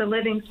inside the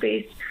living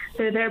space,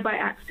 they're there by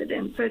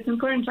accident. So it's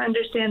important to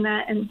understand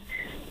that, and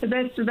the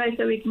best advice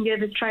that we can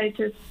give is try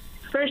to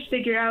first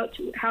figure out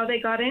how they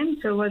got in.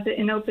 So was it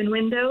an open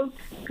window?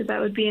 Because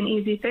that would be an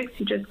easy fix.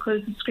 You just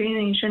close the screen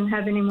and you shouldn't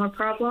have any more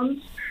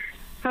problems.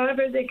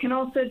 However, they can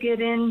also get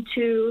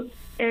into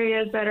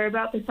areas that are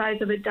about the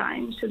size of a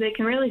dime. So they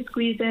can really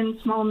squeeze in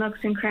small nooks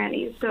and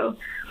crannies. So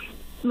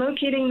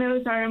locating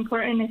those are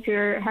important if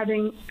you're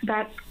having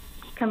bats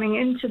coming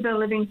into the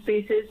living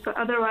spaces. But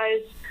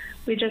otherwise,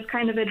 we just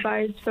kind of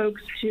advise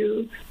folks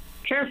to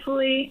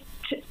carefully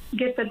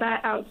get the bat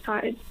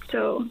outside.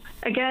 So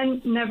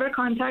again, never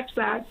contact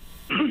bats,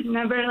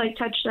 never like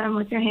touch them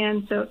with your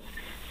hands. So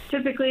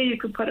typically you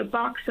could put a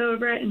box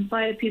over it and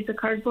slide a piece of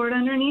cardboard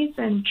underneath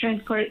and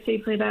transport it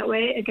safely that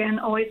way. Again,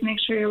 always make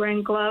sure you're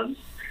wearing gloves,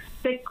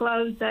 thick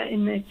gloves that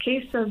in the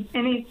case of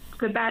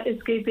the bat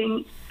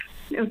escaping,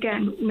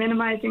 again,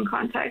 minimizing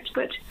contact.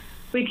 But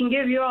we can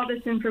give you all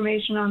this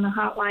information on the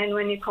hotline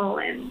when you call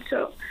in.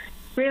 So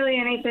really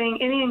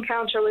any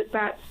encounter with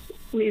bats,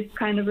 we've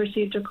kind of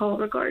received a call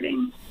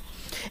regarding.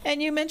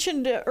 And you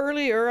mentioned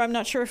earlier, I'm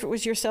not sure if it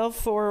was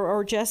yourself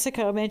or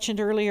Jessica mentioned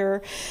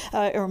earlier,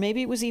 or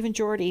maybe it was even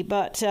Jordy,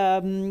 but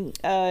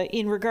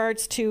in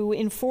regards to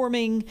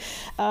informing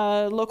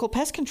local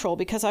pest control,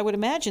 because I would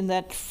imagine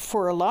that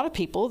for a lot of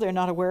people, they're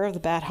not aware of the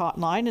bat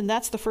hotline, and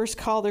that's the first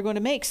call they're going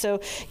to make.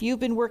 So you've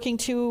been working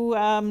to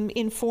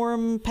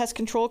inform pest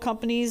control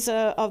companies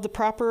of the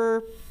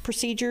proper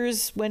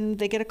procedures when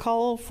they get a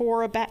call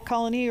for a bat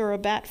colony or a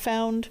bat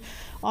found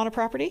on a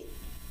property?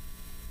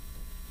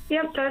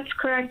 Yep, that's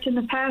correct. In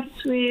the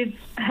past, we've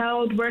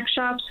held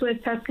workshops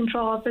with pest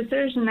control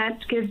officers, and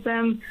that gives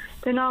them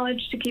the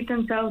knowledge to keep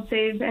themselves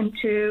safe and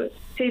to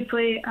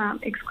safely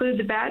exclude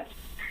the bats.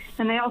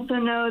 And they also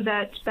know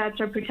that bats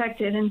are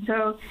protected. And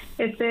so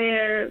if they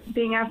are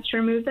being asked to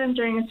remove them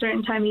during a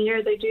certain time of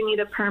year, they do need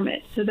a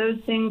permit. So those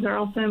things are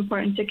also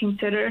important to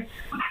consider.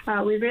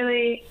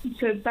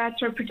 So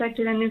bats are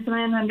protected in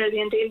Newfoundland under the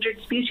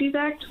Endangered Species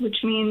Act,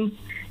 which means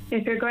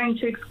if you're going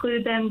to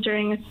exclude them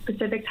during a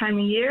specific time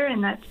of year,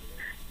 and that's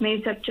May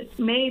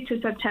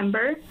to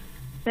September,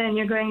 then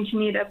you're going to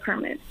need a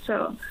permit.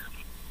 So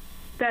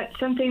that's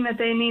something that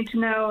they need to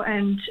know,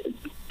 and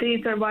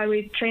these are why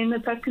we train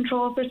the pest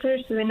control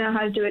officers, so they know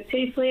how to do it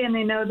safely and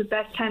they know the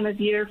best time of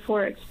year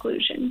for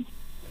exclusion.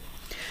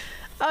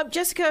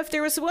 Jessica, if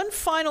there was one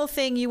final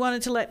thing you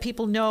wanted to let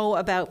people know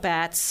about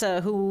bats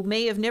who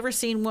may have never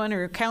seen one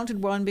or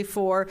counted one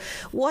before,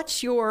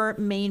 what's your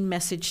main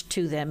message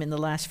to them in the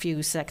last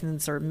few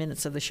seconds or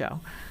minutes of the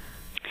show?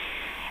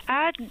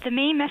 The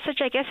main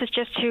message, I guess, is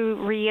just to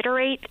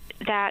reiterate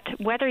that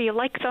whether you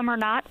like them or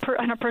not,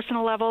 on a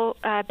personal level,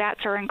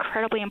 bats are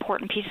incredibly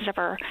important pieces of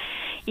our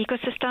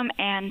ecosystem,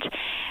 and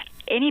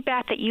any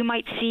bat that you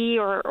might see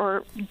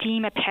or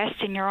deem a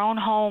pest in your own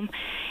home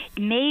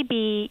may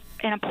be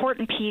an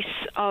important piece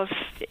of,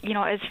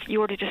 as you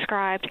already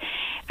described,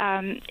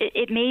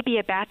 it may be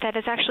a bat that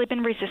has actually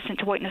been resistant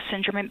to white nose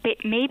syndrome.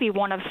 It may be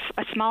one of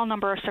a small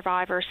number of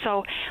survivors.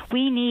 So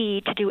we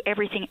need to do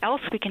everything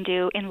else we can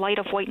do in light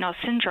of white nose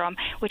syndrome,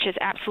 which is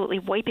absolutely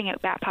wiping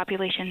out bat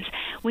populations.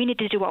 We need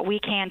to do what we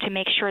can to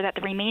make sure that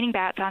the remaining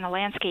bats on the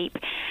landscape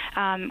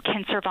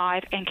can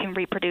survive and can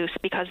reproduce,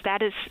 because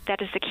that is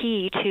the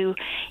key to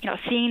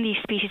seeing these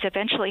species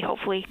eventually,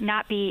 hopefully,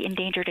 not be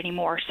endangered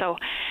anymore. So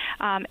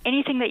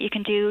anything that you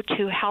can do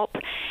to help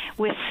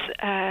with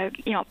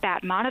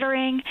bat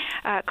monitoring,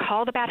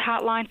 call the bat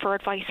hotline for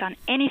advice on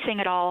anything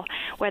at all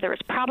whether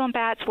it's problem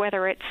bats,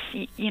 whether it's,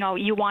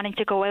 you wanting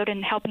to go out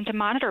and helping to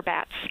monitor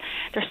bats.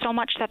 There's so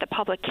much that the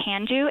public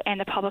can do, and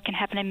the public can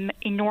have an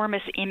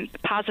enormous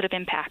positive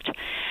impact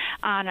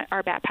on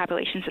our bat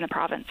populations in the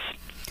province.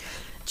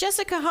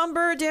 Jessica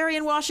Humber,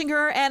 Darian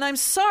Washinger, and I'm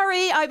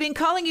sorry I've been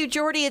calling you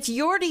Jordy. It's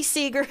Jordy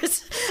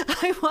Seegers.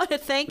 I want to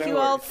thank you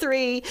all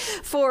three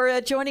for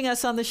joining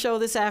us on the show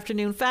this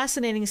afternoon.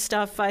 Fascinating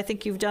stuff. I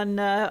think you've done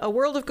a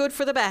world of good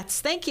for the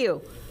bats. Thank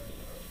you.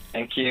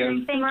 Thank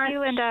you. Thank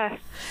you, and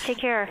take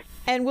care.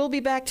 And we'll be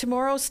back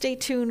tomorrow. Stay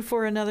tuned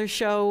for another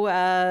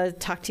show.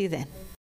 Talk to you then.